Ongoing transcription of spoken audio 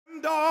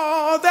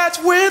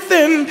that's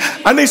within.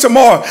 I need some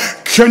more.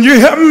 Can you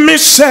help me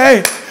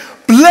say,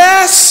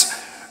 bless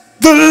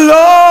the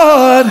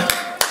Lord,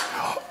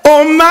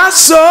 oh my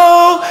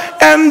soul,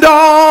 and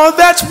all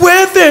that's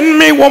within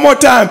me. One more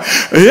time.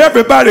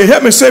 Everybody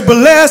help me say,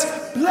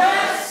 bless.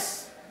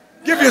 Bless.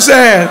 Give you a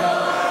hand.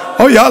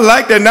 Oh, y'all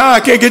like that. Now I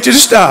can't get you to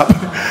stop.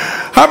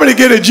 How many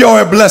get a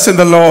joy of blessing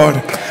the Lord?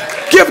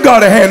 Give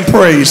God a hand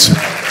praise.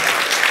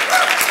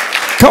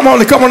 Come on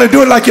and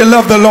do it like you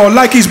love the Lord,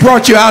 like he's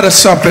brought you out of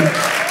something.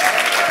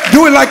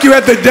 Do it like you're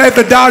at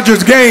the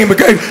Dodgers game.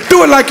 Okay?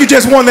 Do it like you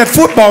just won that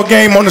football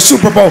game on the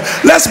Super Bowl.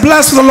 Let's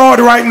bless the Lord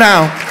right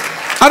now.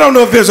 I don't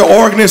know if there's an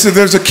organist, if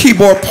there's a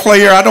keyboard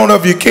player. I don't know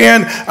if you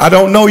can. I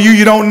don't know you.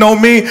 You don't know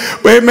me.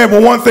 But amen.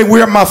 But one thing,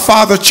 we're my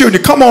Father's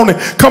children. Come on and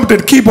come to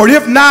the keyboard.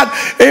 If not,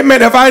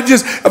 amen. If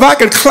I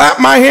could clap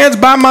my hands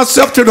by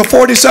myself to the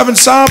 47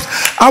 Psalms,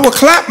 I will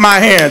clap my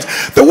hands.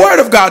 The Word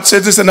of God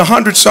says this in the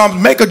 100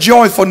 Psalms. Make a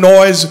joyful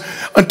noise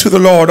unto the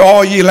Lord,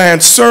 all ye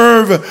lands.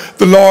 Serve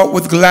the Lord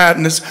with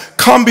gladness.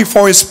 Come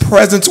before his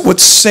presence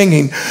with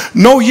singing.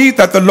 Know ye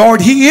that the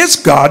Lord, he is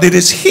God. It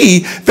is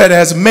he that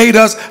has made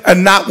us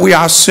and not we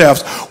ourselves.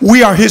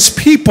 We are his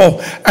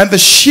people and the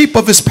sheep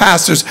of his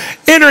pastures.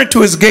 Enter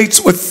into his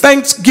gates with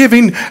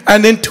thanksgiving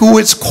and into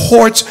his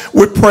courts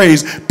with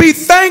praise. Be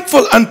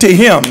thankful unto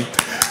him.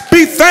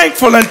 Be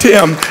thankful unto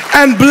him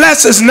and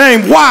bless his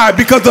name. Why?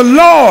 Because the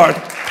Lord,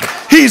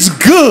 he's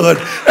good,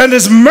 and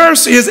his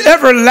mercy is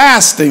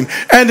everlasting,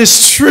 and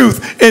his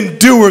truth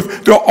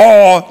endureth to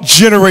all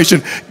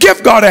generation.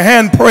 Give God a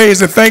hand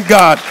praise and thank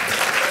God.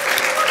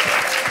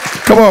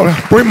 Come on,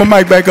 bring my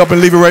mic back up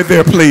and leave it right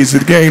there, please. The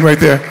game right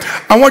there.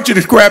 I want you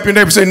to grab your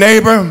neighbor and say,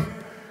 neighbor,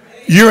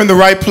 you're in the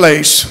right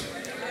place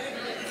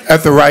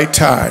at the right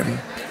time.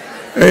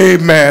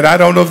 Amen. I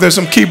don't know if there's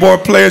some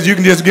keyboard players. You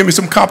can just give me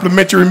some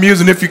complimentary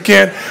music. If you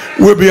can't,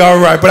 we'll be all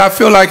right. But I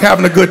feel like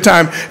having a good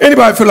time.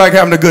 Anybody feel like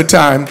having a good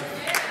time?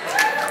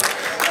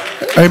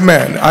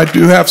 Amen. I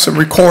do have some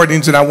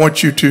recordings, and I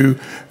want you to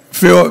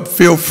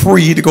feel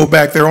free to go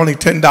back. They're only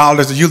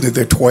 $10. Usually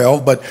they're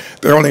 $12, but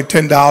they're only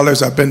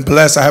 $10. I've been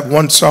blessed. I have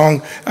one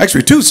song,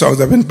 actually two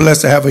songs. I've been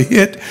blessed to have a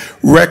hit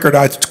record.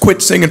 I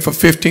quit singing for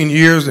 15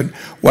 years, and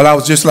while I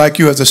was just like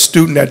you as a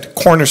student at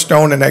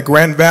Cornerstone and at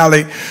Grand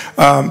Valley,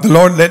 the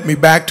Lord led me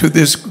back to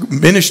this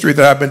ministry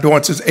that I've been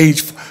doing since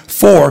age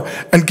 4.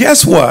 And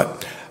guess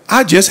what?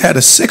 I just had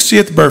a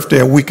 60th birthday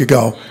a week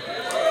ago.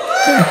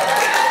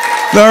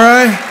 All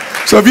right?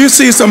 So if you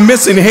see some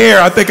missing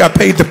hair, I think I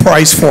paid the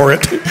price for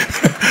it.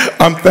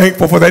 I'm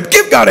thankful for that.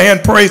 Give God a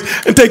hand praise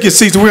and take your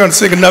seats. We're going to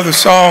sing another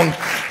song.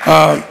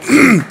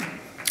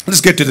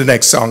 Let's get to the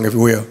next song, if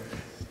you will.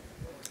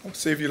 Let's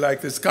see if you like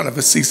this. Kind of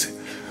a cease.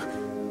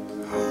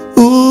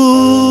 Ooh,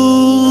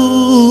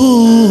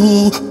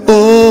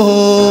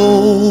 oh,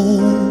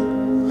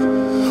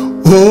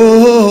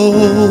 oh.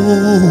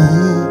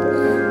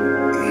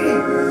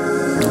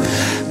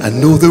 I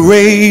know the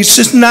race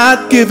is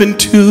not given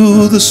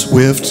to the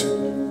swift,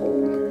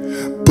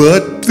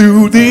 but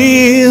through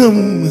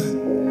them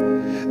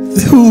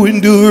who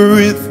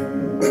endureth.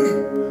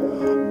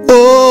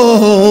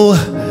 Oh,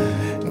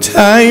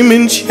 time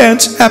and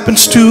chance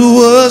happens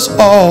to us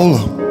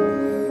all,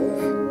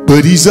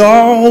 but he's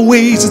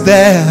always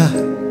there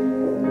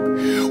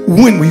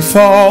when we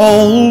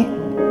fall.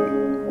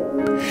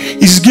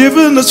 He's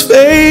given us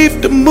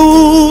faith to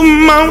move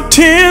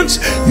mountains.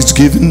 He's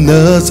given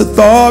us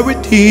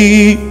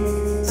authority.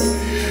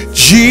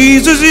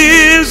 Jesus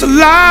is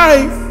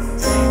alive,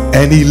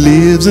 and he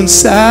lives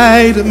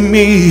inside of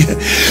me.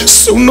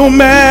 So no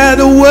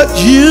matter what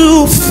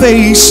you're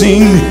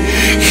facing,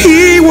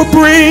 he will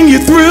bring you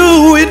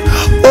through it.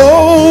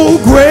 Oh,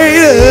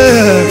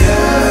 greater.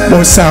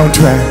 More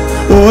soundtrack.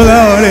 Oh,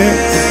 Lord.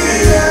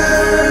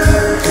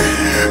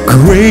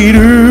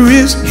 Greater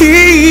is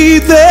he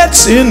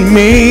that's in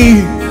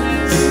me.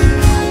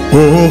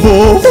 Oh,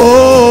 oh,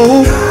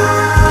 oh.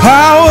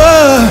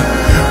 Power,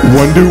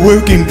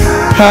 wonder-working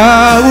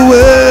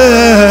power.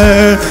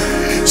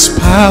 His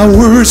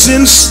power's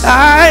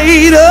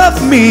inside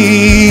of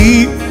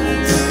me.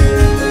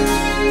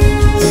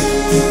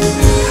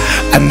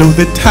 I know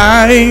that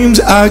times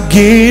are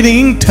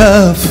getting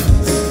tough.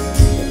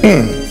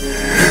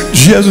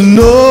 Just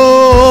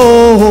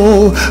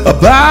know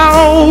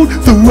about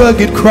the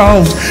rugged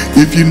cross.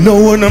 If you know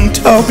what I'm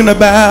talking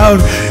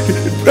about,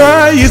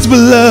 by his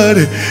blood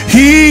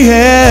he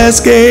has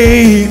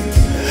gave.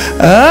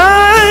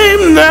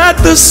 I'm not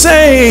the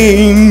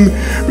same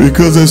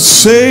because of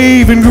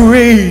saving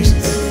grace.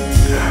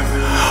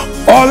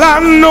 All I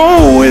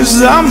know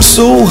is I'm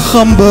so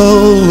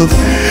humble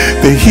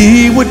that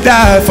he would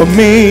die for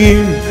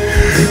me.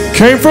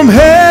 Came from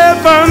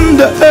heaven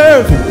to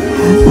earth,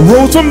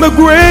 rose from the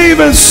grave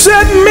and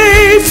set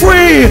me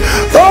free.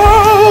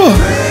 Oh,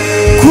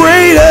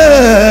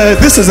 greater.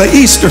 This is an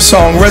Easter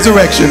song,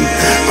 resurrection.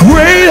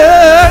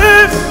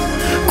 Greater,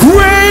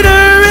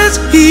 greater is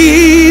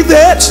he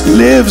that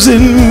lives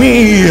in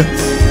me.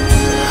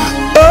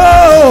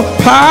 Oh,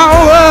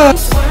 power.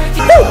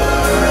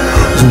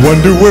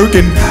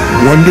 Wonder-working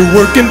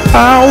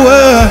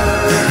power.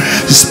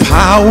 His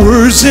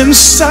Power's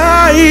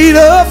inside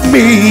of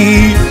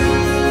me.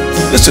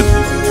 Listen.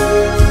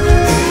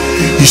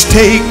 He's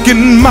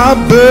taken my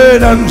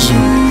burdens.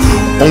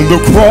 On the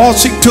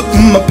cross, he took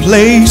my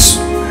place.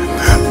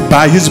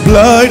 By his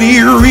blood,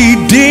 he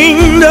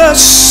redeemed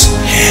us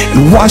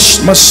and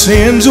washed my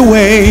sins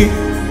away.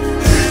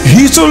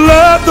 He so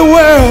loved the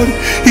world,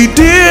 he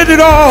did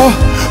it all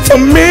for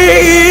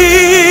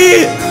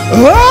me.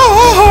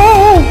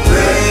 Oh,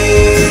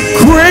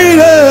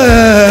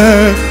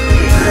 greater.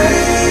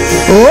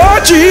 Oh,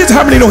 Jesus,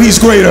 how many know he's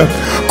greater?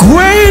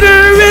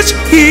 Greater is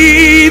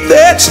he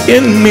that's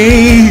in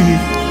me.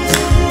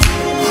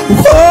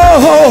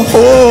 Whoa.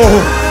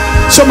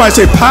 Somebody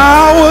say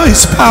power.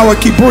 His power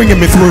keep bringing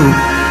me through.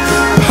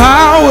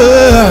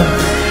 Power.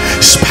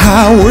 His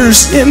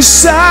power's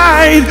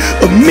inside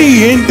of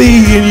me and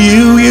thee and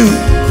you.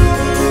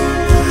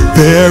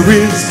 There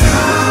is.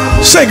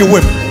 Sing it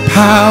with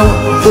power.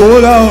 Oh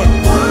Lord.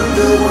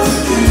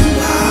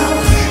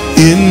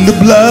 In the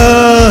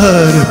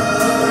blood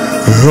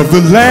of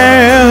the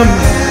Lamb.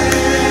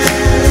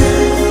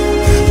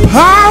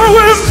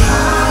 Power.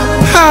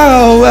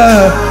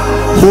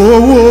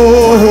 Oh.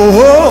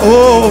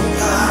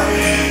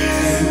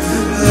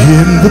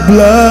 In the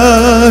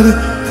blood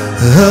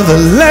of the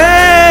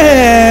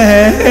Lamb,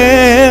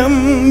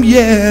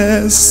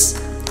 yes.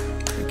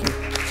 Thank you.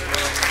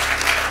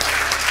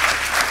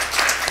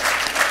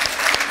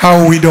 How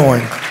are we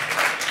doing?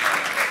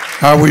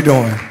 How are we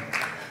doing?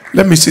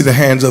 Let me see the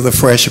hands of the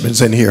freshmen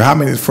in here. How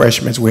many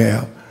freshmen we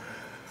have?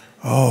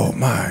 Oh,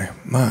 my.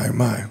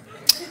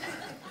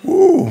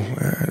 Ooh,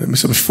 let me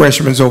see some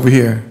freshmen over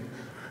here.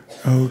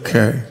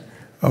 Okay,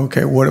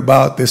 what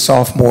about the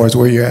sophomores?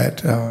 Where you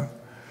at?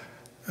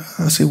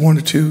 I see 1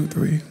 or 2,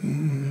 3.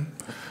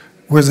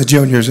 Where's the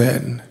juniors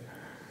at?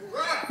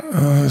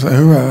 It's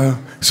like,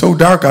 so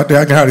dark out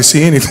there, I can hardly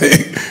see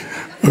anything.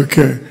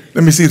 Okay,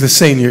 let me see the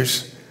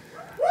seniors.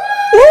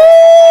 Woo!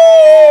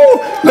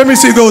 Let me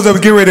see those that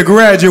get ready to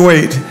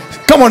graduate.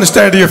 Come on and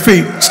stand to your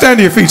feet. Stand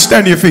to your feet.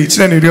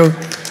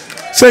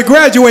 Say,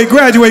 graduate.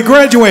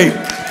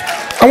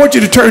 I want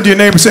you to turn to your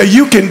neighbor and say,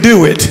 you can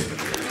do it.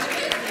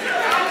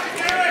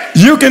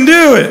 You can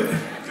do it.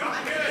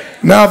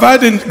 Now, if I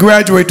didn't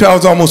graduate till I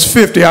was almost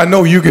 50, I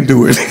know you can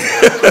do it.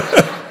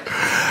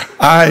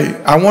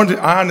 I want to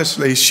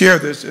honestly share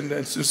this,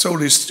 and so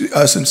this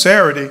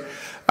sincerity.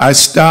 I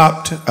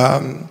stopped.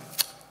 Let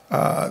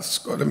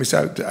me say,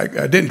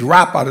 I didn't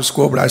drop out of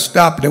school, but I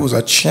stopped. And it was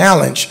a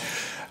challenge.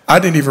 I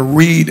didn't even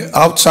read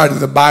outside of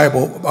the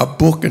Bible a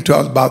book until I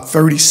was about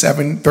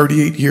 37,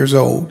 38 years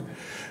old.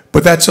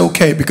 But that's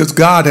okay, because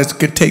God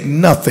can take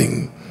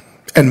nothing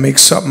and make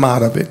something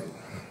out of it.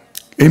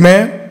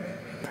 Amen.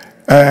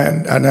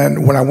 And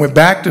then when I went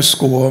back to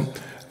school,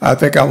 I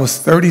think I was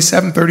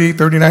 37, 38,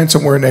 39,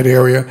 somewhere in that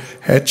area,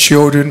 had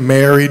children,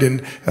 married,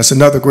 and that's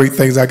another great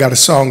thing. I got a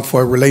song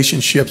for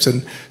relationships,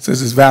 and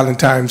since it's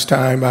Valentine's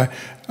time,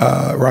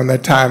 around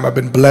that time, I've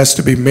been blessed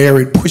to be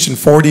married, pushing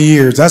 40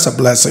 years. That's a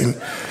blessing.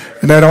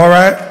 Isn't that all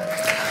right?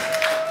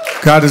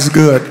 God is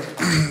good.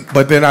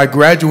 But then I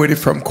graduated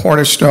from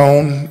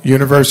Cornerstone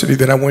University.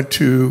 Then I went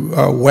to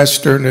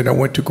Western, and I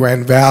went to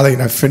Grand Valley,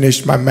 and I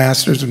finished my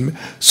master's in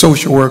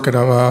social work, and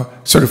I'm a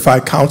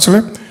certified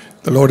counselor.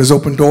 The Lord has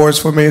opened doors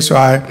for me, so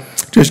I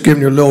just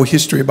giving you a little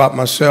history about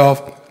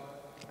myself.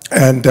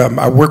 And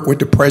I work with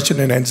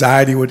depression and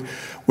anxiety with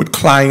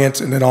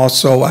clients, and then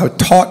also I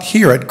taught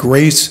here at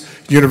Grace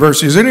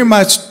University. Is any of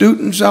my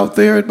students out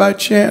there by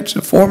chance,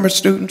 the former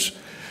students?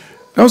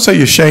 Don't say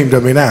you're ashamed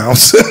of me now.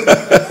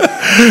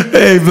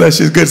 Hey, bless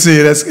you. It's good to see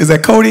you. Is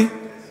that Cody?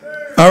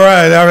 All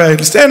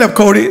right. Stand up,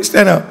 Cody.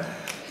 Stand up.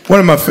 One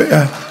of my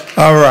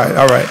all right.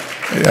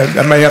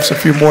 I may have a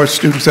few more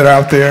students that are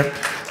out there.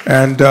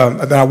 And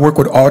then I work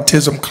with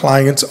autism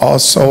clients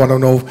also. I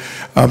don't know.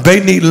 They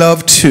need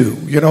love too.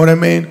 You know what I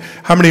mean?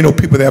 How many know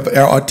people that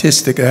are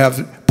autistic and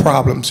have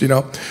problems, you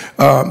know?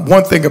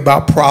 One thing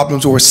about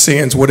problems or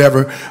sins,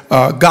 whatever,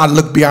 God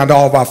looked beyond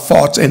all of our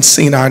faults and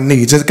seen our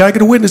needs. Can I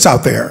get a witness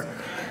out there?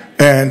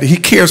 And he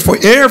cares for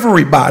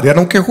everybody. I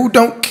don't care who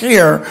don't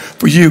care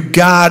for you.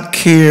 God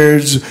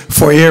cares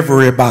for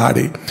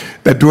everybody.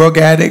 The drug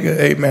addict,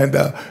 amen,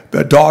 the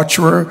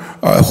adulterer,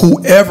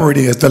 whoever it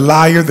is, the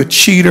liar, the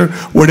cheater,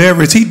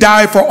 whatever it is. He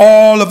died for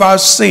all of our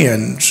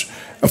sins.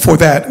 And for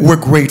that, we're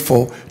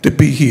grateful to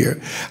be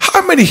here.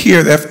 How many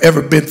here have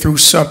ever been through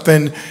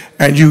something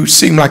and you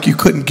seem like you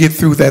couldn't get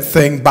through that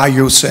thing by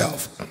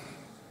yourself?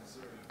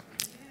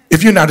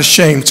 If you're not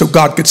ashamed so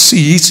God could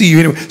see you, he see you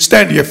anyway.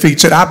 Stand to your feet,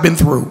 say, I've been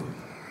through.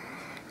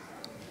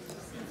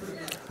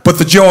 But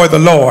the joy of the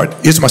Lord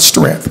is my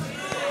strength.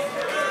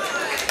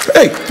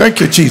 Hey, thank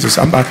you, Jesus.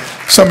 Some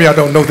of y'all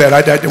don't know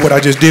that. What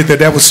I just did there,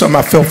 that was something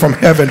I felt from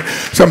heaven.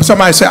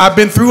 Somebody say, I've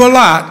been through a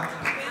lot,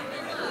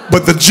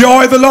 but the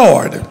joy of the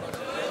Lord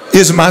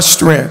is my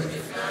strength.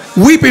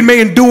 Weeping may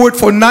endure it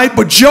for a night,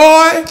 but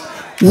joy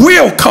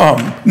will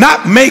come.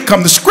 Not may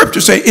come. The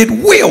scriptures say it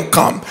will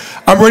come.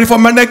 I'm ready for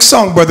my next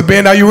song, Brother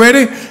Ben. Are you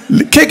ready?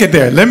 Kick it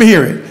there. Let me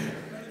hear it.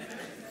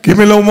 Give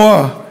me a little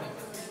more.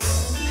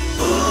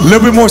 A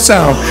little bit more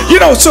sound. You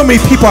know, so many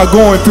people are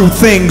going through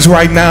things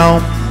right now.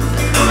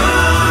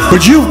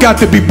 But you've got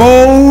to be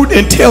bold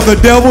and tell the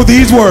devil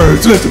these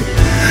words. Listen,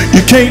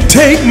 you can't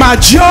take my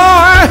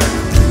joy.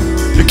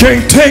 You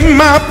can't take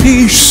my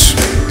peace.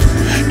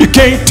 You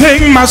can't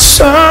take my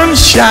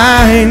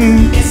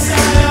sunshine.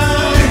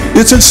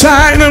 It's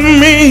inside of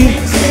me.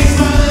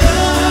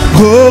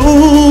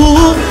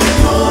 Oh,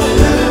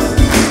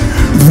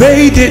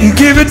 they didn't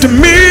give it to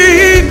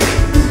me.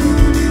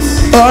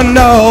 Oh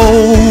no.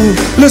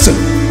 Listen,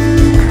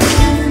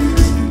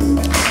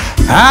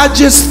 I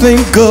just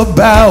think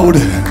about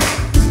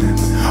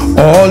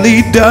all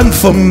he done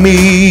for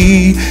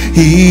me.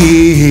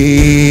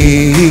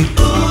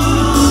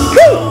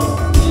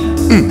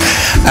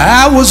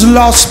 I was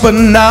lost, but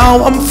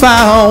now I'm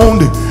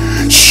found.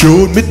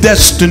 Showed me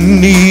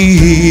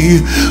destiny.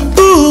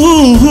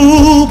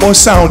 Ooh, more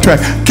soundtrack.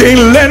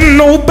 Can't let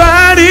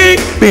nobody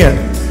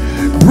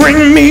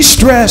bring me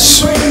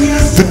stress.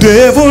 The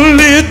devil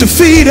is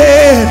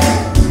defeated.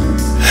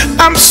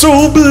 I'm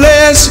so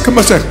blessed. Come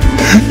on, say.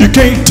 You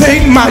can't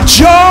take my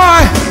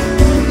joy.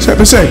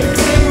 Say,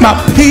 my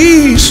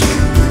peace.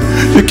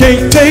 You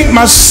can't take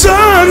my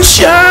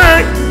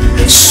sunshine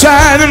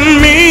inside of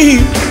me.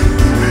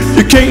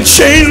 You can't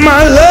change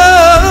my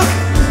love.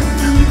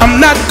 I'm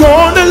not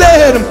going to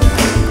let them.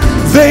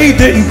 They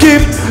didn't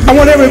give. I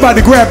want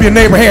everybody to grab your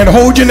neighbor hand,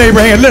 hold your neighbor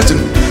hand. Listen.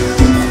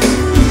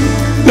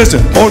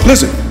 Listen. Oh,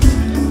 listen.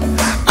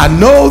 I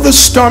know the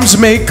storms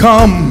may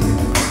come.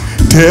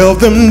 Tell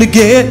them to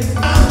get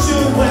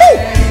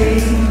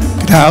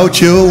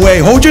out your way.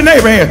 Hold your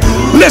neighbor hand.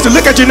 Listen,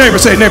 look at your neighbor.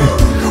 Say, neighbor,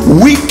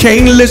 we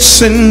can't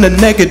listen to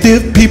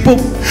negative people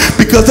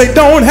because they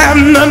don't have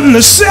nothing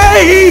to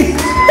say.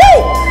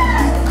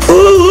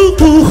 Ooh,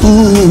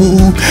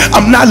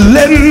 I'm not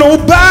letting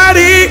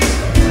nobody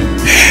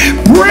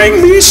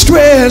bring me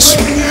stress.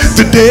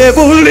 The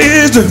devil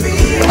is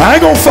I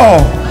ain't gonna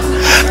fall.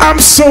 I'm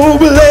so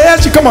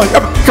blessed. Come on,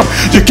 come on.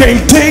 You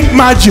can't take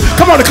my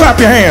come on, to clap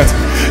your hands.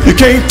 You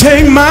can't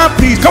take my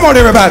peace. Come on,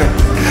 everybody.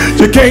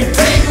 You can't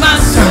take my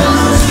soul.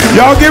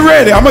 Y'all get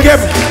ready. I'm gonna get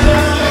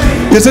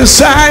it's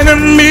inside of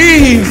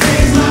me.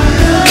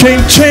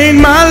 Can't change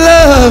my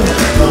love.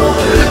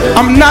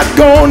 I'm not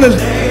gonna.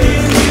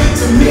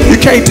 You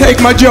can't take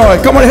my joy.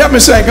 Come on, help me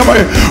sing. Come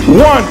on. 1,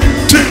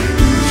 2.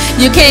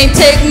 You can't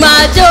take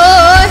my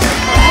joy.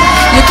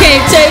 You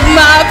can't take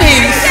my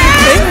peace.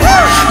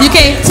 You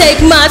can't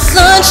take my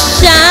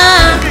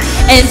sunshine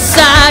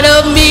inside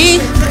of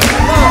me.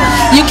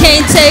 You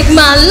can't take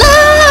my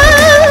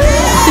love.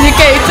 You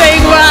can't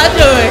take my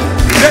joy.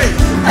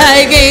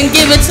 I can't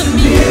give it to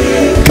me.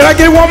 Can I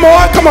get one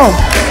more? Come on.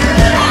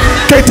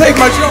 Can't take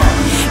my joy.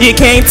 You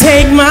can't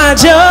take my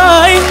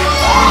joy.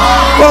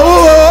 Whoa,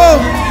 whoa,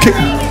 whoa.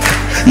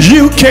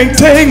 You can't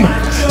take my.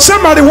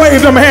 Somebody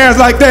wave them hands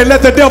like that.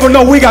 Let the devil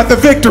know we got the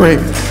victory.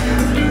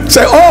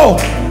 Say, oh,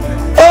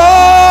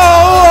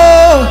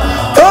 oh,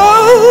 oh,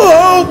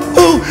 oh,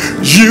 oh.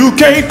 You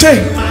can't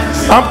take.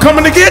 I'm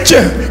coming to get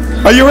you.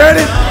 Are you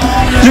ready?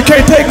 You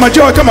can't take my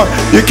joy. Come on.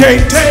 You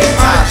can't take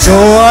my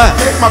joy.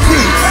 Take my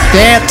peace.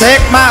 Can't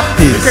take my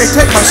peace. You can't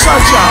take my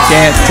sunshine.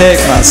 Can't take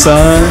my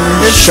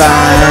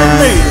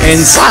sunshine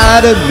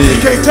inside of me.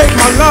 You can't take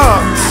my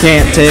love.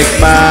 Can't take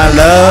my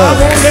love.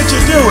 I won't let you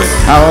do it.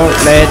 I won't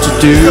let you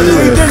do You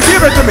it. didn't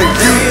give it to me.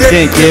 You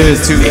Can't give it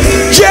to me.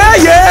 Yeah,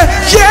 yeah,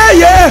 yeah,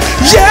 yeah,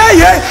 yeah,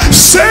 yeah.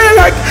 Say it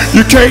like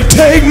you can't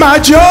take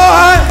my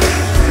joy.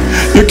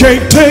 You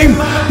can't take.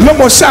 A little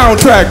more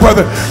soundtrack,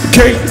 brother. You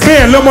can't.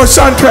 Ben, a little more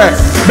soundtrack.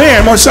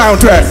 Ben, more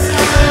soundtrack.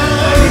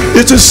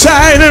 It's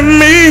inside of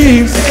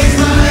me.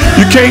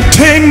 You can't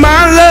take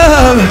my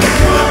love.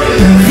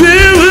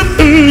 You,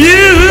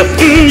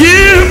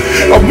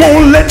 I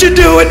won't let you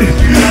do it.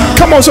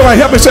 Come on, somebody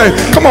help me say,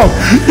 come on.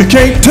 You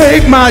can't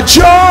take my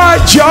joy,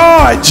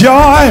 joy,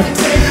 joy.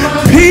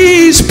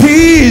 Peace,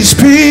 peace,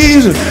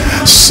 peace.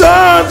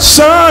 Sun,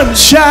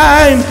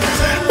 sunshine.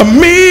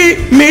 Me,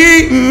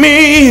 me,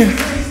 me.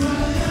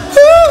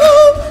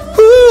 Ooh,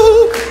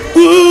 ooh,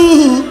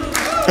 ooh.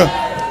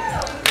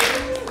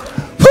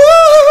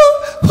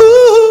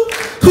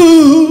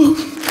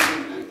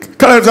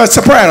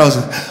 Sopranos.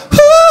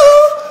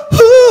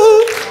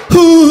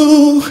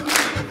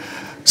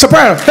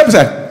 Sopranos. Help me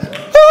say.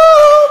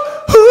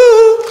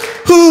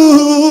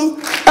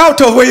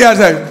 Alto, where you at?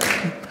 Say.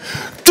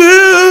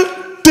 Do,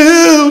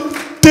 do,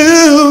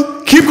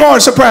 do. Keep going,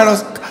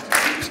 sopranos.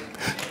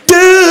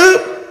 Do,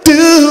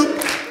 do,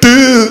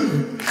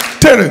 do.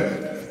 Tenor.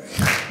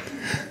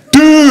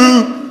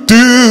 Do,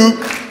 do,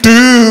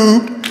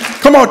 do.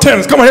 Come on,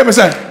 tenors. Come on, help me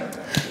say.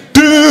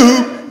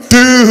 Do,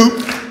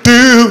 do,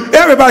 do.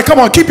 Everybody, come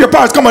on, keep your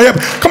parts. Come on, help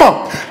me. Come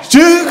on.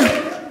 Do,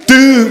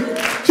 do,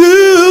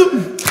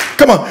 do.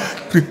 Come on.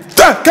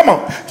 Come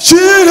on. Do,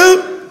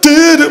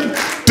 do, do,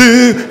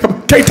 do. Come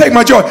on. Can't take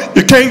my joy.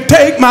 You can't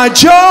take my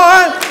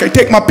joy. Can't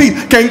take my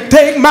peace. Can't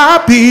take my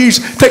peace.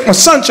 Take my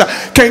sunshine.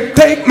 Can't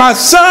take my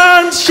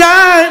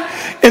sunshine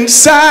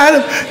inside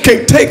of.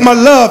 Can't take my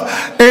love.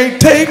 Can't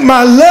take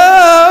my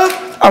love.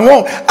 I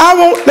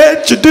won't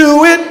let you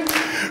do it.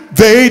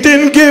 They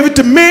didn't give it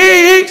to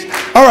me.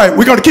 All right,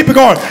 we're going to keep it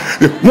going.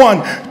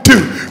 1, 2.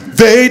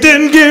 They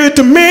didn't give it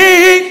to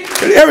me.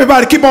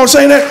 Everybody keep on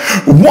saying that.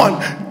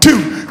 1,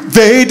 2.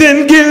 They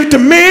didn't give it to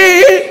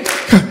me.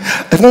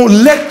 I won't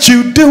let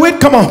you do it.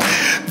 Come on.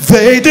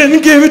 They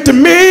didn't give it to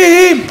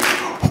me.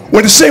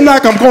 When it seemed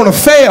like I'm going to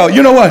fail,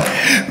 you know what?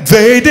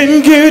 They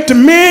didn't give it to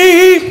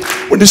me.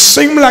 When it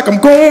seemed like I'm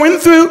going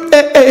through,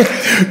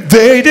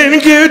 they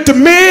didn't give it to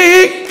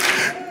me.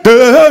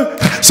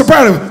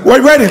 Soprano,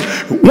 wait, ready?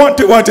 1,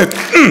 2, 1, 2.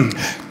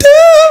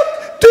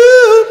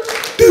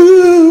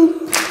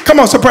 Do. Come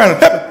on, soprano,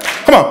 help me.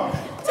 Come on.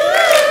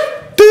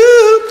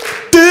 Do.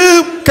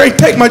 Can't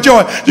take my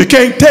joy. You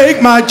can't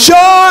take my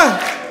joy.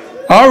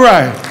 All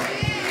right.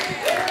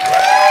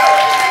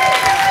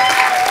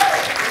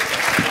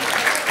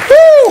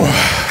 Woo.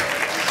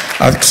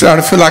 I'm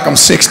starting to feel like I'm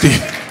 60.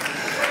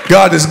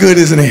 God is good,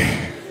 isn't he?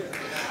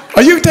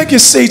 Oh, you can take your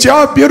seats.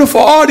 Y'all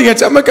beautiful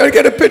audience. I'm going to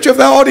get a picture of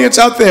the audience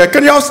out there.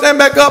 Can y'all stand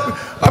back up?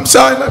 I'm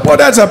sorry. Boy,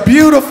 that's a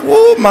beautiful,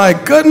 oh my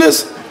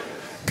goodness.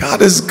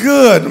 God is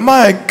good.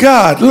 My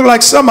God. Look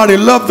like somebody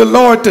loved the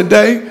Lord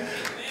today.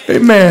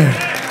 Amen.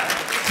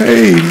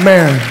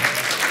 Amen.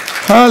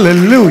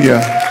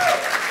 Hallelujah.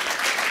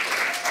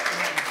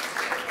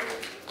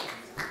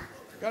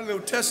 Got a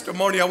little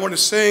testimony I want to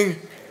sing.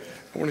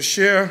 I want to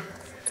share.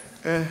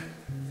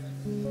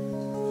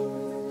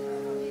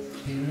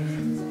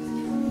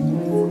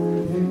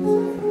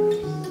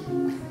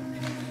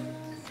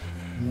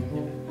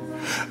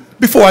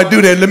 Before I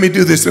do that, let me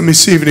do this. Let me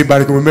see if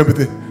anybody can remember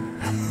this.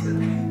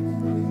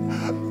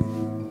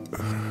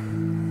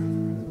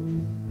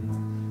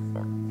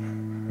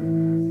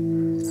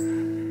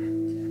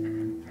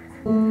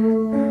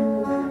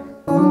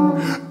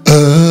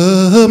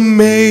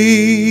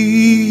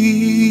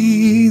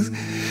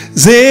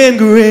 Amazing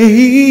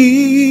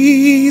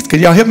grace. Can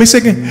y'all help me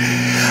singing?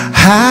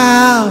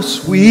 How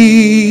sweet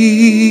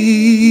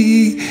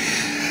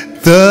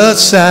the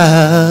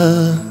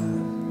sound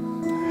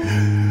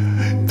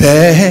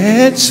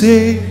that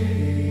saved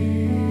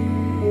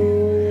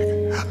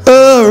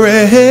a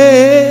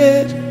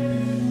wretch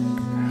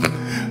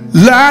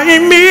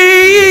like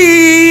me.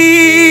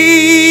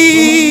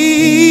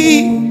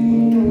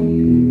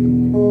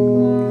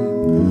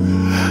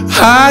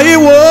 I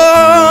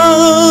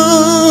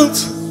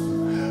once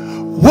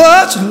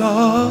was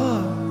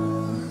lost,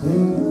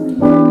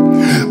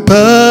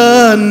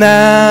 but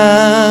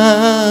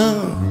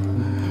now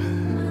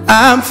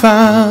I'm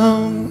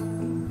found.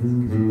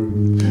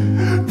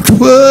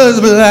 Was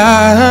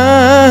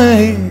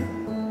blind,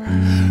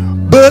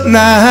 but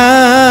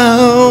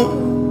now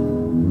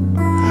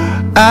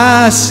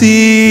I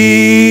see.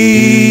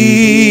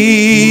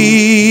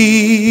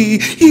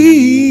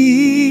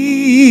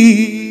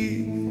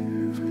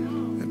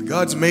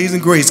 God's amazing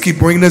grace keep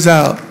bringing us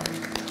out.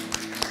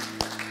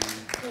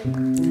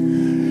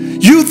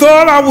 You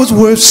thought I was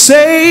worth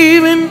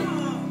saving,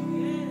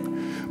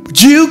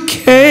 but you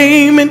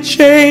came and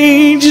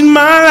changed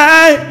my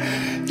life.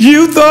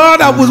 You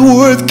thought I was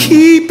worth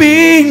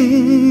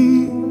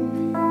keeping,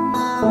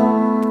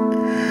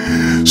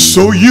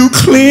 so you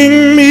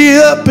cleaned me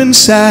up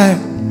inside.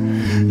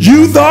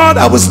 You thought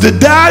I was to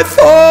die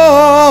for,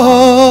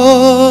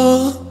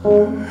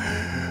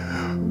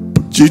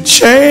 but you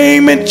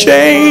came and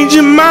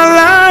changed my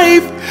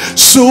life,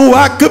 so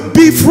I could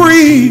be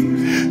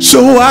free,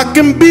 so I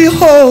can be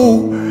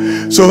whole,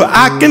 so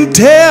I can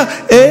tell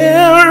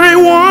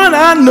everyone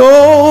I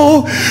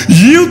know.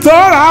 You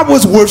thought I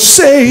was worth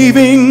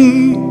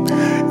saving.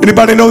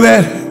 Anybody know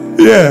that?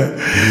 Yeah.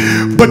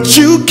 But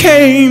you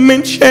came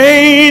and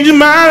changed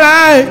my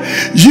life.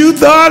 You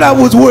thought I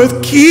was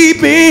worth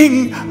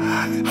keeping.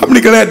 How many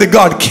glad that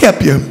God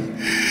kept you?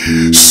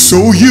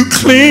 So you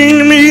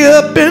cleaned me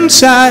up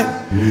inside.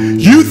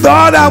 You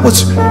thought I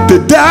was to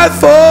die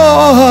for,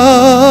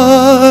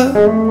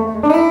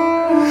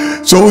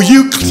 so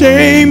you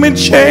came and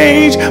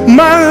changed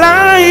my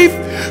life,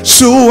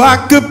 so I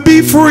could be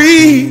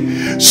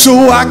free,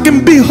 so I can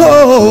be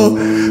whole,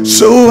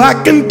 so I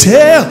can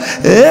tell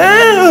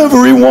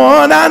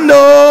everyone I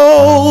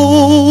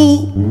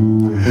know.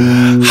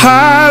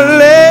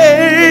 Hallelujah.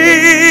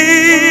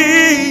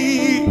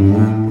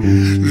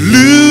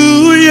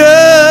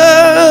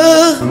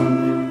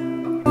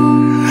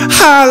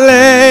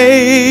 Hallelujah.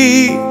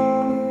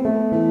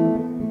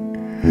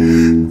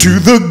 To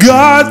the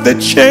God that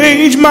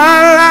changed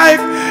my life,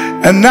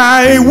 and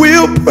I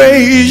will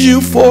praise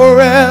you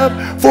forever,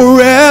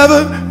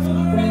 forever,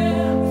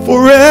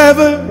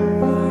 forever,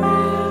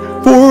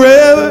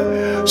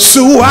 forever.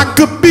 So I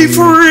could be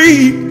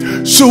free,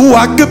 so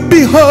I could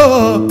be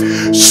whole,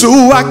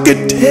 so I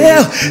could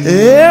tell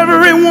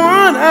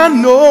everyone I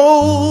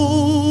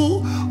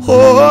know.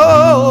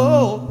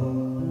 Oh.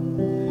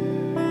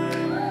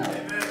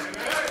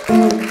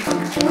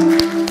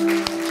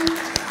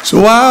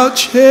 So I'll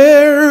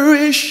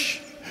cherish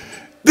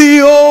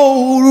the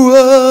old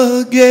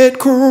rugged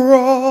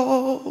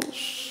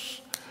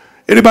cross.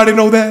 Anybody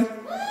know that?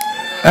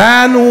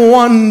 And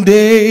one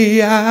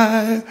day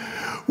I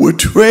would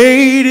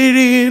trade it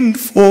in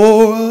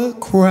for a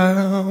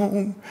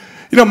crown.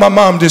 You know, my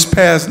mom just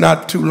passed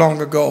not too long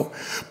ago.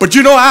 But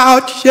you know,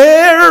 I'll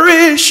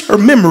cherish her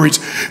memories.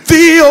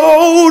 The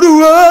old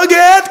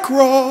rugged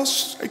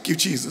cross. Thank you,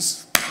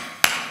 Jesus.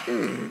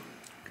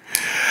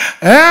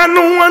 And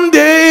one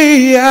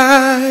day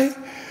I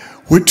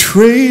would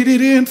trade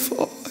it in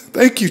for,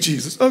 thank you,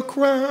 Jesus, a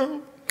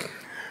crown.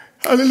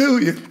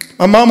 Hallelujah.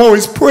 My mom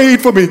always prayed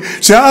for me.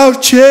 So I'll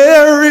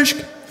cherish,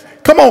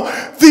 come on,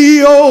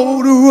 the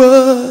old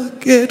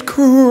rugged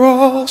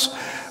cross.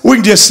 We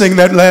can just sing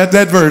that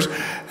verse.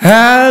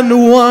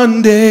 And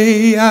one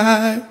day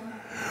I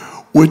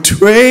would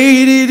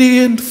trade it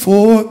in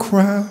for a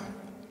crown.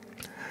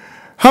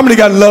 How many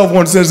got loved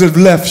ones that have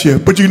left you?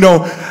 But you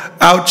know,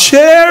 I'll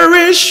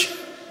cherish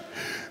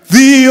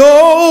the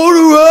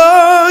old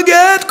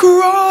rugged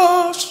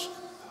cross.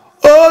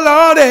 Oh,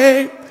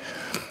 Lordy.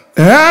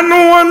 And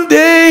one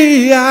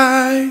day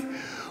I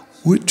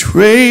would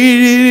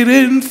trade it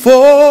in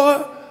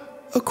for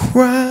a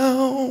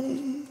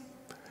crown.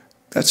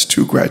 That's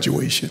true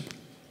graduation.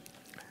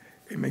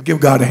 Amen. Give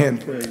God a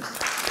hand praise.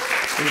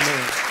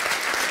 Amen.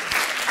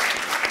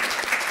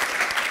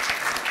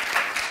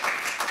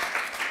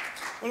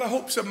 Well, I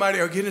hope somebody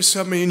are getting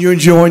something and you're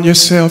enjoying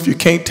yourself. You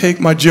can't take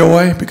my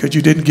joy because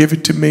you didn't give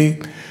it to me.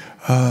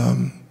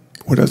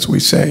 What else we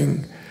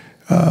sang?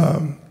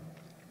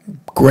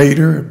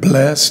 Greater,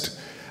 blessed.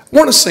 I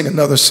want to sing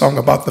another song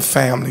about the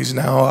families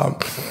now.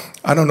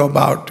 I don't know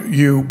about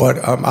you,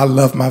 but I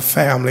love my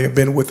family. I've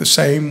been with the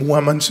same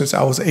woman since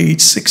I was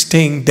age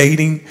 16,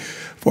 dating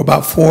for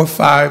about 4 or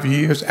 5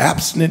 years,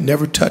 abstinent,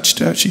 never touched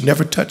her. She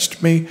never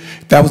touched me.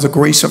 That was the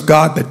grace of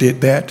God that did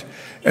that.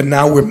 And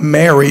now we're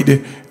married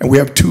and we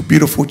have 2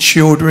 beautiful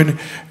children.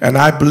 And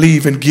I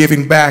believe in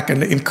giving back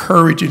and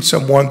encouraging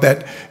someone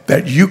that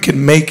you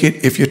can make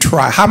it if you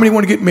try. How many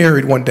want to get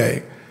married one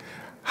day?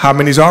 How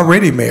many's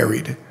already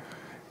married?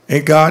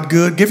 Ain't God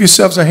good? Give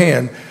yourselves a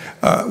hand.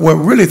 Well,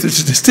 really, the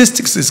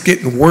statistics is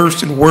getting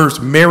worse and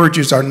worse.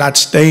 Marriages are not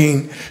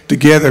staying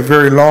together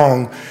very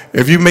long.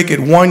 If you make it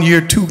 1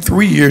 year, 2,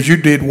 3 years, you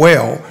did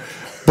well.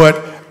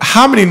 But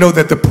how many know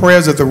that the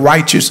prayers of the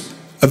righteous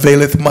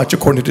availeth much,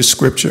 according to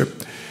Scripture?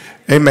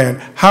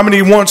 Amen. How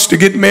many wants to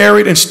get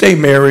married and stay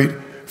married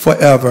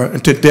forever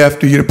until death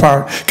do you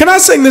depart? Can I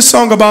sing this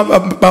song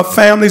about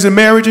families and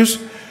marriages?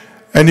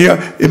 And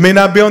yeah, it may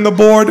not be on the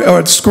board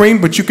or the screen,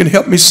 but you can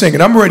help me sing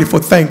it. I'm ready for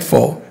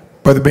thankful,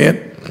 Brother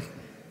Ben.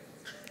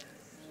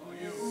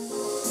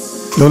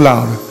 No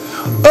louder.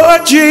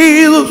 Oh,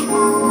 Jesus,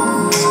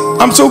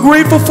 I'm so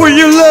grateful for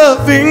you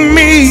loving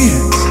me.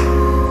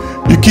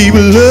 You keep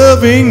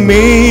loving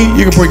me.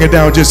 You can bring it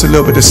down just a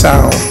little bit, the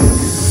sound.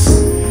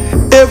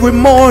 Every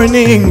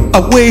morning I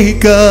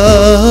wake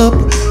up,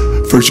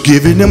 first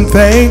giving him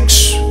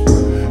thanks.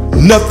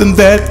 Nothing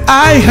that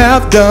I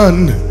have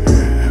done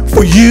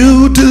for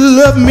you to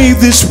love me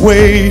this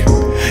way.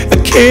 I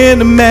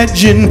can't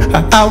imagine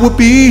how I would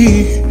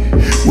be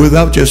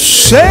without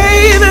just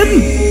saying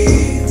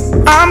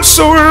I'm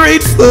so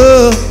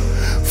grateful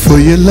for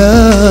your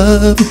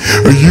love.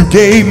 You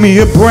gave me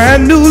a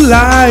brand new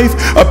life,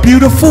 a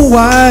beautiful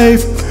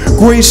wife,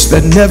 grace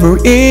that never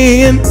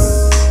ends.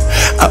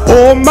 I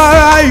owe my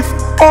life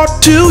all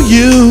to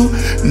you,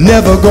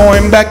 never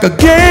going back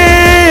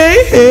again.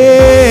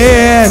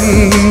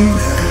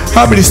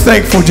 How many's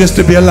thankful just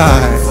to be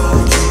alive?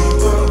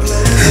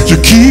 You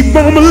keep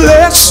on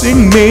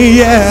blessing me,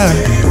 yeah.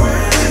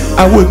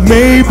 I was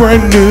made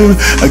brand new,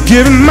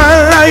 giving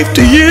my life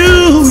to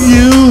you,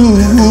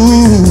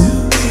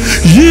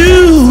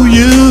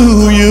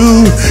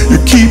 you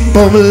keep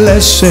on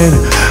blessing.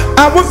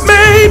 I was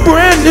made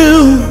brand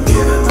new.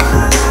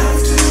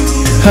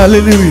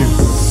 Hallelujah.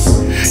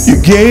 You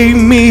gave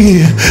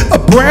me a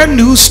brand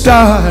new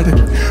start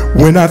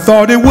when I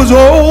thought it was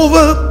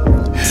over.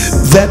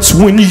 That's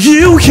when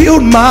you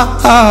healed my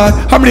heart.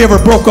 How many ever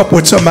broke up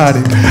with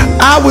somebody?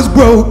 I was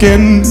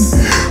broken,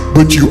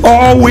 but you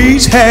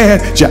always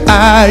had your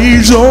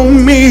eyes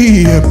on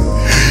me.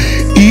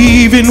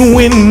 Even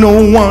when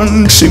no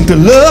one seemed to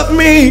love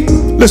me.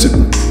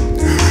 Listen.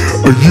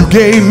 You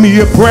gave me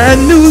a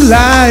brand new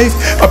life,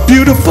 a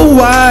beautiful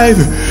wife,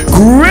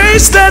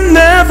 grace that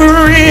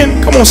never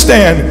ends. Come on,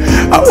 stand.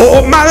 I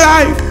owe my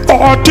life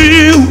all to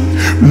you,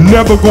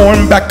 never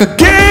going back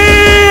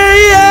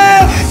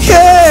again.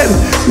 Yeah.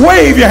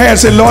 Wave your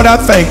hands and say, Lord, I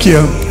thank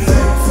you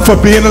for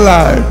being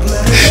alive.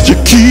 You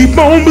keep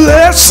on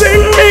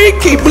blessing me,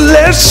 keep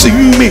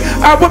blessing me.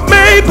 I was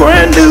made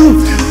brand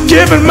new,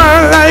 giving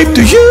my life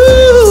to you.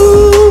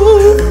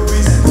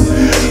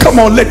 Come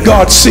on, let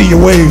God see you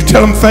wave.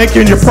 Tell him thank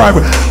you in your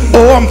private.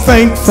 Oh, I'm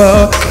thankful.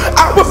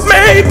 I was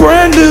made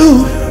brand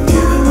new.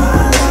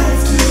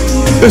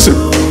 Listen,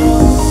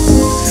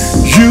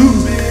 you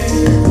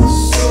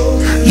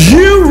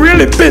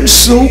really been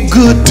so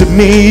good to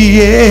me,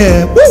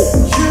 yeah. Woo.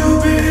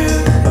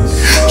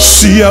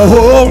 See, I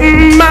owe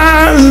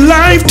my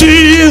life to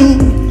you.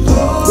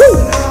 Woo.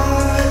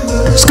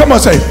 So come on,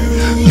 say,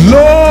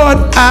 Lord,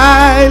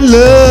 I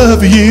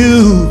love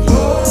you.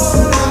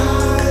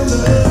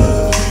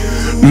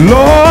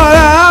 Lord,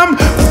 I'm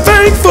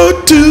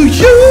thankful to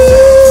you.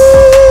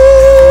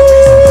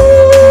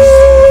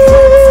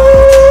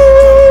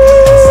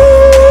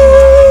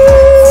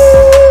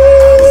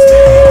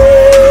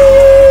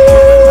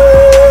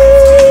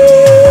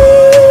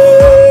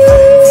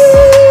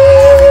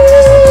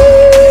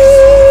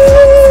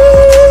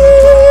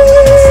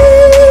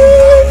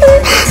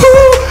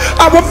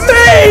 I was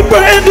made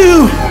brand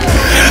new.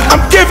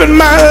 I'm giving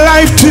my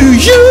life to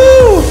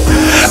you.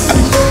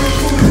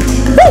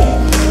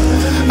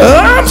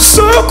 I'm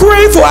so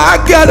grateful I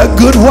got a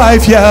good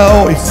wife,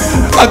 y'all.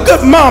 A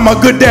good mom, a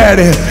good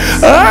daddy.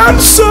 I'm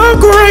so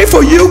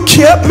grateful you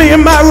kept me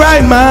in my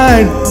right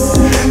mind.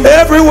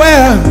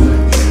 Everywhere,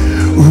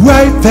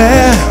 right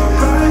there.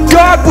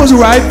 God was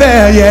right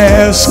there,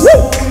 yes.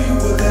 Woo.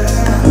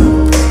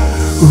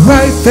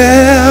 Right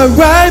there,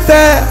 right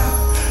there.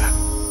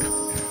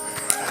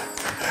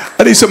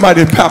 I need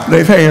somebody to pop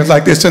their hands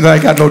like this and I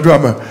ain't got no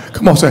drummer.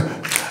 Come on, say,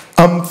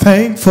 I'm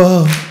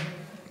thankful.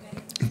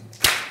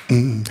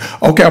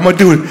 Okay, I'm going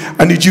to do it.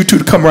 I need you two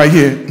to come right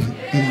here.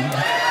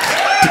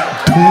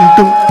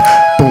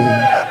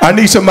 I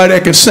need somebody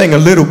that can sing a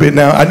little bit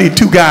now. I need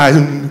two guys.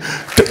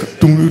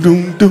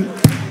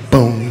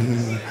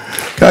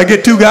 Can I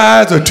get two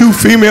guys or two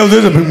females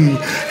and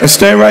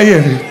stand right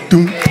here?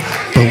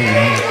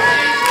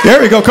 There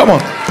we go. Come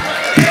on.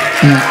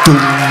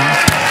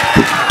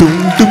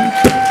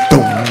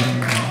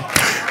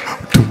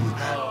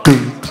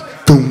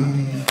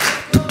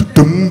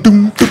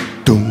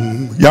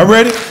 Y'all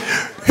ready?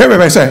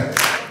 Everybody say,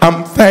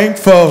 I'm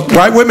thankful.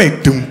 Right with me.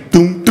 Doom,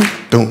 doom, doom,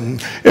 doom.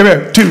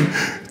 Everybody, 2,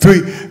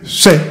 3,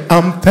 say,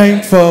 I'm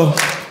thankful.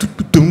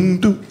 Doom,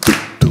 doom,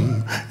 doom,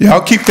 doom.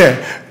 Y'all keep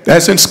that.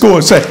 That's in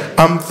school. Say,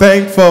 I'm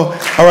thankful.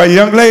 All right,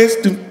 young ladies,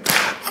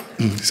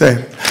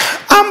 say,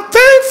 I'm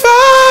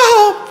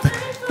thankful.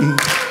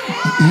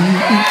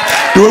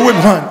 Do it with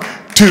 1,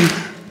 2,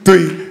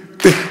 3.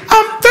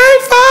 I'm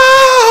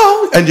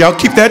thankful. And y'all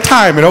keep that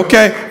timing,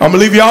 okay? I'm going to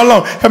leave y'all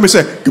alone. Help me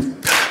say,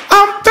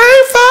 I'm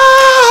thankful.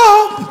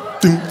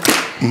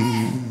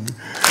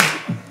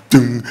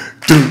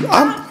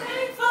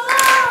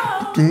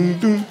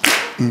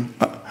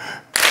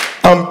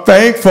 I'm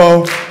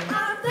thankful.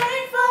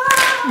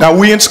 Now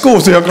we in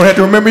school, so you're going to have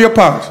to remember your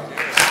parts.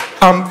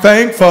 I'm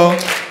thankful.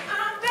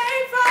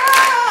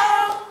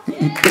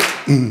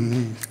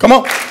 Come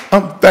on.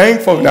 I'm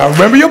thankful. Now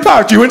remember your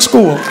parts. You're in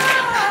school.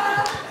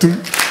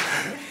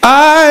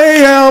 I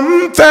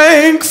am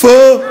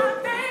thankful.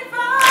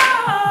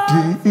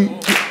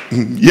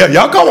 Yeah,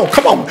 y'all come on.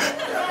 Come on.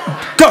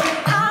 Go.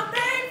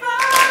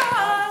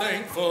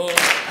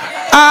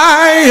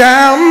 I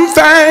am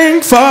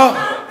thankful.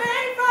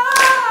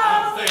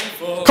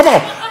 Come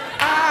on.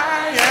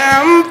 I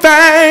am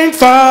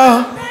thankful.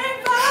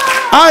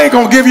 I ain't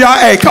going to give y'all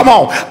A. Come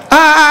on.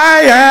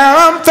 I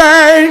am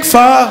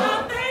thankful.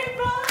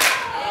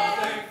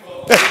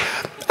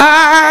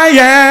 I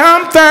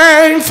am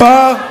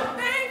thankful.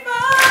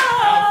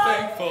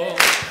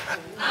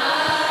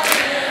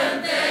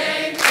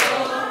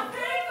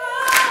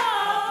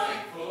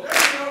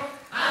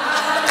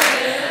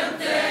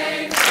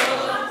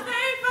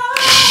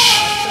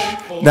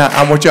 Now,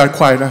 I want y'all to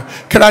quiet now.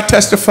 Can I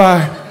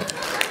testify?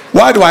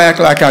 Why do I act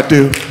like I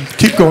do?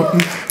 Keep going.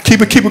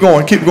 Keep it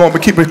going,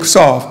 but keep it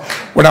soft.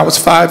 When I was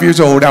 5 years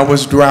old, I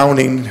was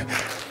drowning.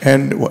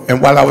 And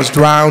while I was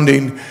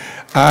drowning,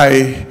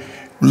 I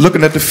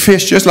looking at the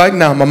fish just like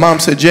now. My mom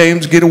said,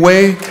 James, get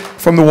away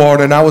from the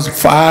water. And I was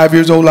 5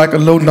 years old, like a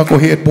little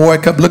knucklehead boy. I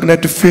kept looking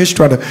at the fish,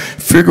 trying to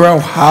figure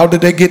out how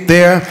did they get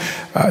there.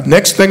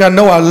 Next thing I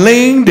know, I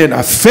leaned and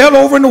I fell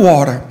over in the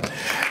water.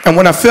 And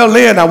when I fell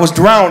in, I was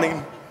drowning.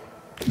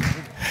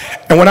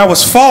 And when I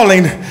was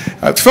falling,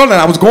 I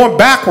was going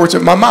backwards,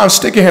 and my mom,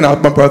 stick your hand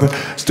out, my brother,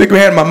 stick your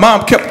hand. My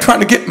mom kept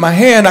trying to get my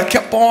hand. I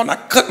kept on. I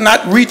could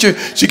not reach her.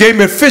 She gave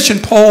me a fishing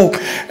pole.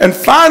 And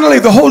finally,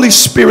 the Holy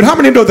Spirit. How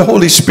many know the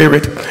Holy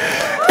Spirit?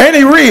 Ain't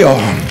he real?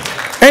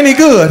 Ain't he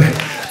good?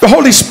 The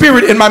Holy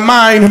Spirit in my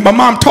mind, my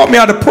mom taught me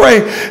how to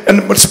pray,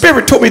 and the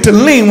Spirit told me to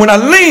lean. When I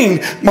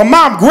leaned, my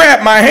mom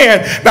grabbed my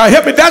hand. Now,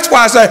 help me. That's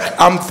why I say,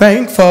 I'm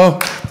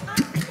thankful.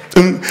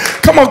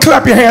 Come on,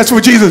 clap your hands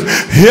for Jesus.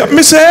 Help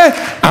me say,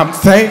 I'm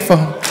thankful.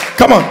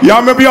 Come on,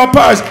 y'all remember your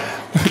parts.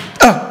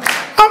 I'm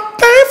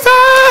thankful.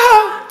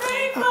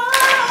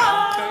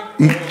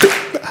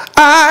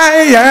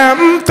 I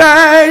am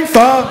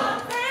thankful.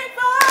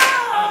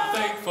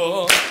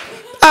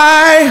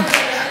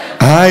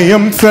 I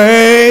am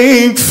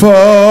thankful.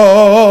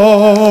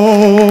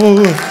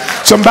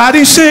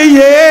 Somebody say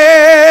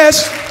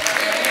yes.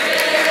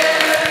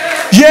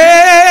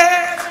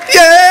 Yeah,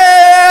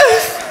 yeah,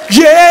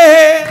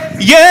 yeah,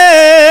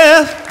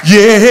 yeah,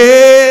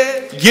 yeah,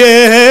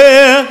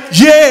 yeah,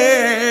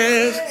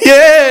 yes,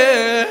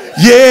 yeah,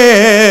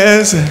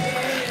 yes.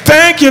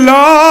 Thank you,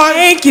 Lord.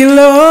 Thank you,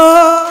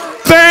 Lord.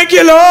 Thank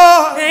you,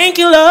 Lord. Thank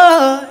you,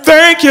 Lord.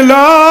 Thank you,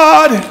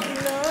 Lord.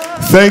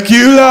 Thank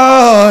you,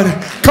 Lord.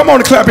 Come on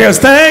and clap your hands.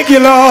 Thank you,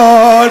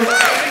 Lord.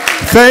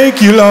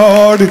 Thank you,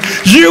 Lord.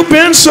 You've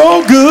been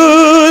so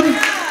good.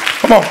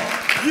 Come on.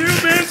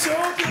 You've been so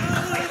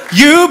good.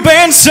 You've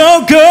been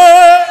so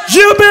good.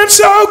 You've been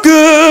so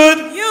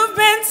good. You've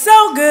been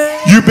so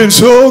good. You've been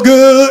so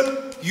good.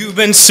 You've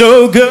been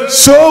so good.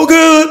 So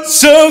good.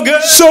 So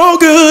good. So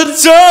good.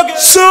 So good.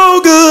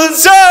 So good.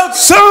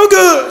 So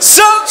good.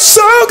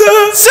 So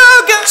good.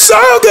 So good.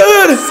 So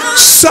good.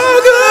 So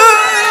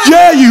good.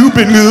 Yeah, you've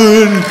been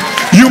good.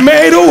 You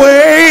made a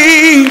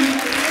way.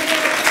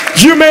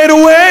 You made a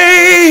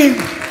way.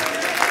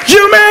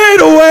 You made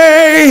a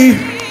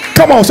way.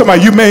 Come on,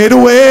 somebody. You made a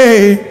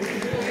way.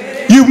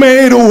 You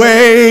made a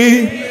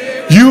way.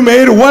 You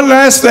made one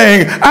last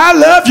thing. I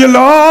love you,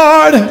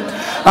 Lord.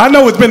 I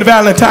know it's been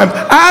Valentine's.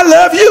 I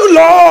love you,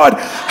 Lord.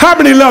 How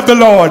many love the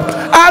Lord?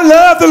 I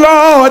love the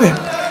Lord.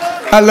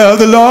 I love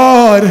the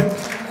Lord.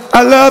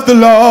 I love the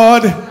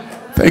Lord.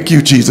 Thank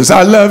you, Jesus.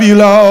 I love you,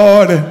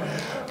 Lord.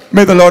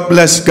 May the Lord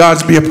bless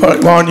God's be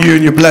upon you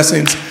and your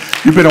blessings.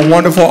 You've been a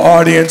wonderful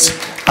audience.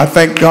 I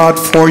thank God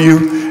for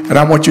you. And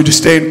I want you to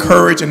stay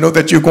encouraged and know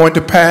that you're going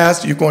to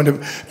pass. You're going to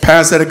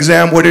pass that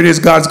exam. What it is,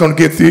 God's going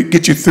to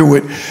get you through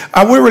it.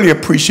 I would really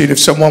appreciate if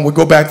someone would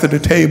go back to the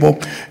table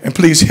and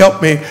please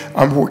help me.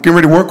 I'm getting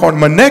ready to work on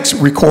my next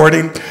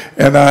recording.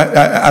 And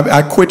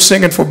I quit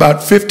singing for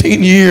about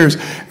 15 years.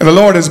 And the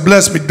Lord has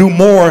blessed me to do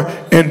more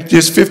in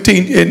just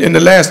 15, in the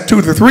last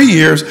 2 to 3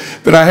 years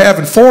than I have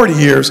in 40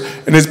 years.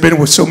 And it's been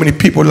with so many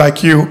people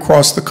like you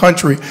across the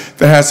country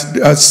that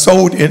has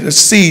sowed in a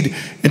seed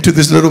into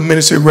this little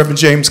ministry, Reverend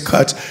James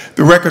Cutt.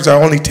 The records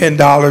are only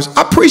 $10.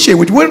 I appreciate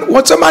it.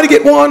 Want somebody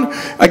get one?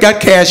 I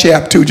got Cash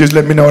App too. Just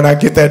let me know and I'll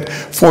get that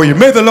for you.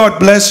 May the Lord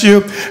bless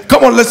you.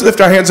 Come on, let's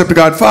lift our hands up to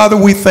God. Father,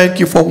 we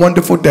thank you for a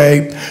wonderful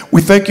day.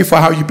 We thank you for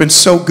how you've been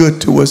so good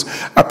to us.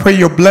 I pray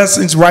your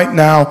blessings right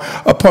now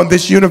upon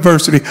this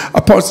university,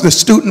 upon the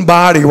student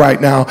body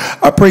right now.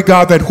 I pray,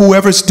 God, that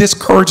whoever's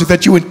discouraged,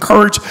 that you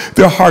encourage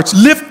their hearts,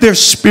 lift their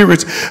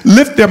spirits,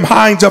 lift their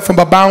minds up from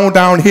a bowed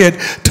down head,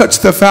 touch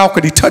the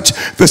faculty, touch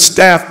the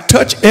staff,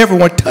 touch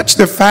everyone, touch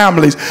their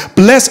families.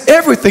 Bless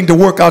everything to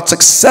work out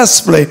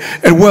successfully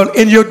and well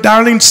in your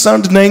darling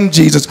son's name,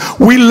 Jesus.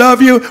 We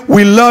love you,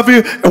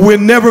 and we'll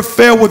never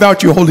fail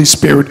without you, Holy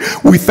Spirit.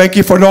 We thank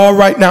you for it all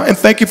right now, and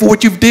thank you for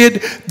what you've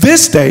did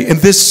this day in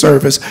this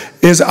service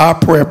is our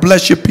prayer.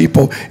 Bless your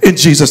people in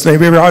Jesus'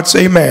 name. Every heart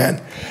say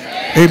amen.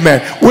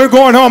 Amen. We're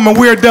going home and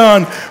we're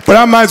done, but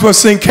I might as well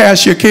sing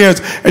Cast Your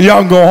Cares and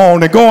y'all can go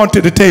home and go on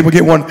to the table,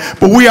 get one.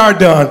 But we are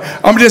done.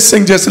 I'm just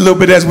sing just a little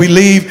bit as we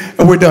leave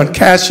and we're done.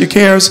 Cast your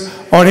cares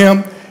on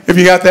him. If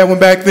you got that one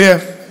back there,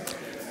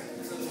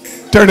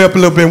 turn it up a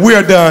little bit. We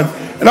are done.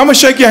 And I'm going to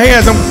shake your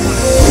hands. 1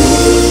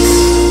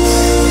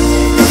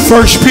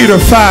 Peter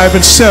 5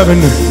 and 7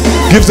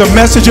 gives a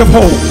message of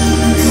hope.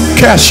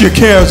 Cast your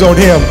cares on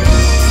him.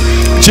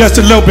 Just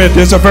a little bit.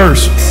 There's a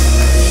verse.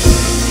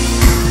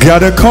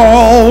 Got a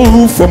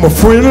call from a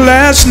friend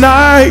last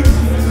night.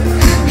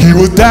 He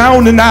was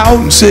down and out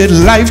and said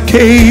life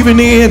caving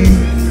in.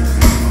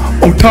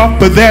 On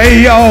top of that,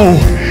 y'all,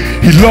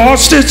 he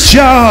lost his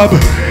job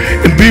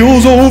and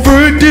bills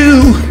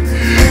overdue.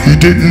 He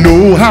didn't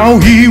know how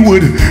he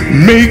would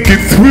make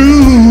it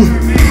through.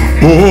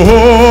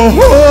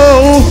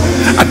 Oh,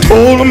 I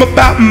told him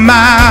about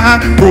my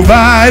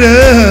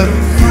provider.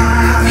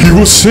 He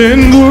will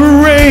send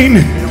the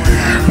rain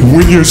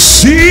when your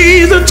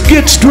seasons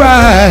gets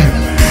dry.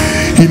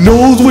 He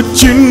knows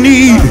what you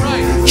need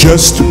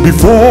just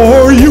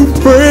before you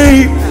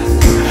pray.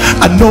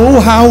 I know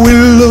how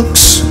it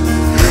looks,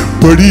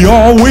 but he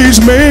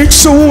always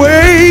makes a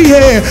way.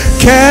 Yeah,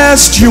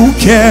 cast your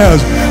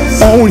cares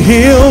on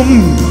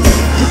him,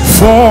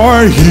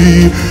 for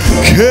he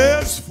cares.